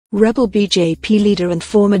Rebel BJP leader and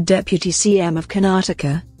former Deputy CM of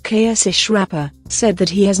Karnataka, K.S. Eshwarappa, said that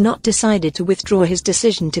he has not decided to withdraw his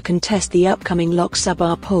decision to contest the upcoming Lok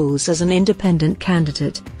Sabha polls as an independent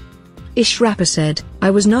candidate. Eshwarappa said, "I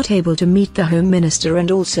was not able to meet the Home Minister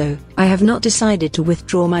and also, I have not decided to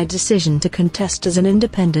withdraw my decision to contest as an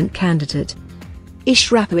independent candidate."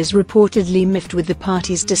 Eshwarappa is reportedly miffed with the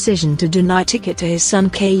party's decision to deny ticket to his son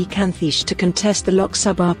K. Kanthish to contest the Lok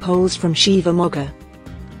Sabha polls from Shivamogga.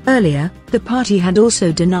 Earlier, the party had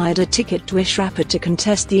also denied a ticket to Eshwarappa to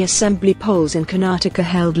contest the assembly polls in Karnataka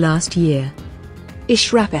held last year.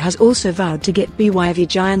 Eshwarappa has also vowed to get B.Y.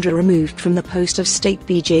 Vijayendra removed from the post of state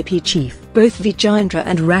BJP chief. Both Vijayendra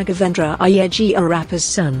and Raghavendra are Eshwarappa's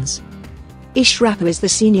sons. Eshwarappa is the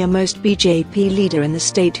senior-most BJP leader in the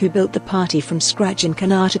state who built the party from scratch in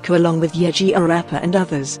Karnataka along with Eshwarappa and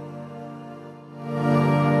others.